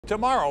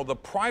Tomorrow, the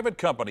private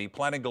company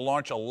planning to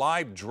launch a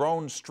live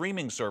drone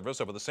streaming service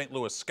over the St.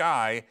 Louis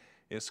sky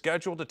is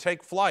scheduled to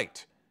take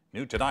flight.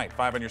 New tonight,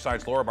 5 on your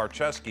side's Laura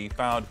Barcheski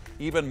found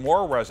even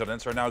more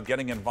residents are now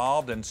getting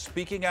involved and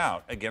speaking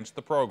out against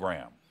the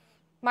program.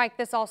 Mike,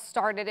 this all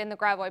started in the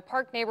Gravois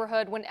Park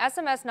neighborhood when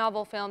SMS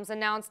Novel Films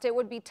announced it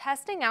would be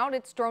testing out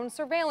its drone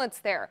surveillance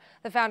there.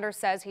 The founder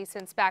says he's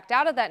since backed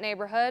out of that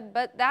neighborhood,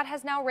 but that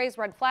has now raised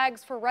red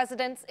flags for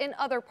residents in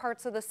other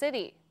parts of the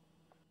city.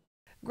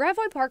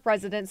 Gravois Park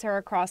resident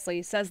Sarah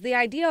Crossley says the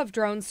idea of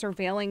drones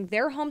surveilling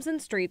their homes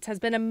and streets has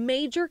been a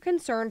major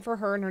concern for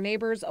her and her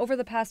neighbors over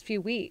the past few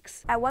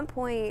weeks. At one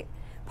point,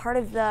 part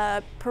of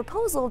the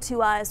proposal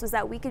to us was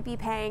that we could be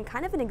paying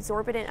kind of an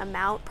exorbitant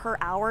amount per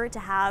hour to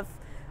have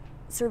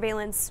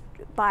surveillance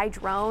by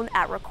drone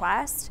at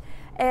request.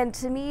 And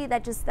to me,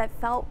 that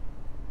felt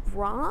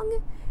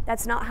wrong.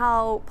 That's not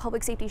how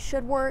public safety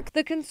should work.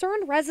 The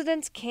concerned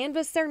residents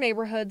canvassed their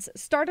neighborhoods,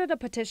 started a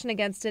petition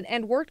against it,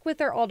 and worked with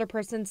their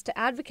alderpersons to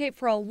advocate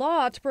for a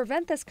law to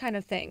prevent this kind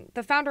of thing.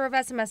 The founder of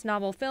SMS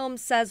Novel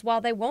Films says while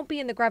they won't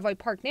be in the Gravois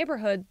Park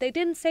neighborhood, they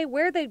didn't say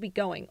where they'd be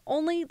going,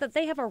 only that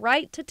they have a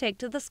right to take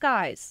to the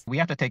skies. We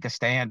have to take a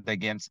stand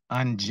against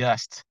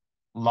unjust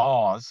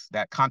laws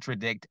that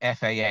contradict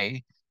FAA,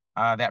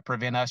 that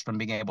prevent us from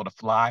being able to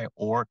fly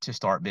or to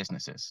start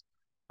businesses.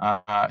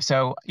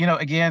 So,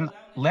 again,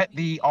 let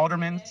the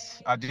aldermen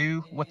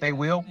do what they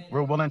will.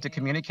 We're willing to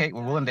communicate.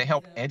 We're willing to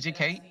help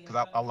educate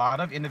because a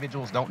lot of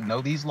individuals don't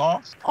know these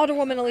laws.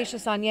 Alderwoman Alicia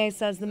Saunier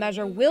says the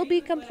measure will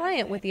be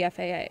compliant with the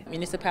FAA.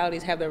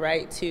 Municipalities have the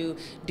right to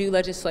do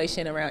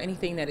legislation around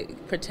anything that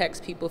it protects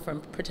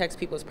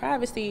people's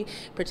privacy,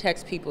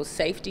 protects people's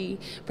safety,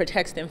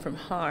 protects them from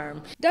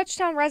harm.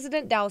 Dutchtown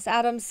resident Dallas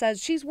Adams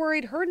says she's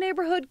worried her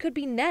neighborhood could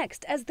be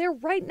next as they're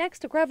right next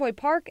to Gravois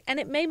Park and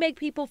it may make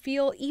people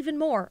feel even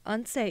more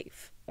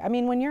unsafe. I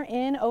mean, when you're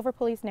in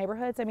over-policed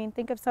neighborhoods, I mean,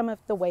 think of some of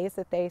the ways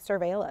that they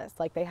surveil us.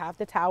 Like they have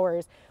the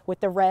towers with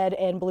the red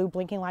and blue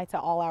blinking lights at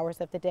all hours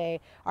of the day.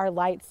 Our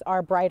lights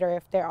are brighter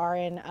if they are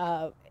in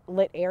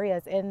lit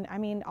areas. And I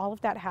mean, all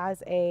of that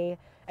has an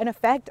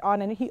effect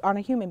on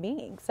a human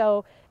being.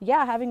 So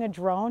yeah, having a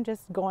drone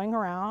just going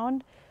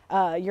around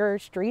your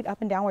street up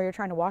and down where you're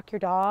trying to walk your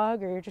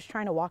dog or you're just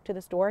trying to walk to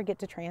the store, get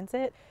to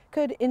transit,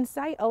 could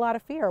incite a lot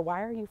of fear.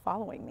 Why are you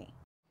following me?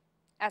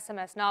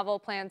 SMS Novel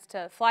plans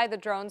to fly the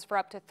drones for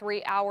up to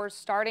 3 hours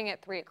starting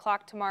at 3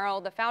 o'clock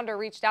tomorrow. The founder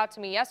reached out to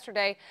me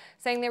yesterday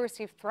saying they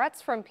received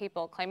threats from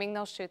people claiming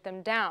they'll shoot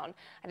them down.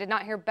 I did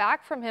not hear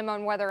back from him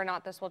on whether or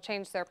not this will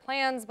change their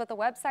plans, but the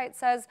website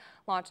says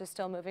launch is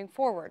still moving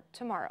forward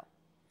tomorrow.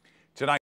 Tonight.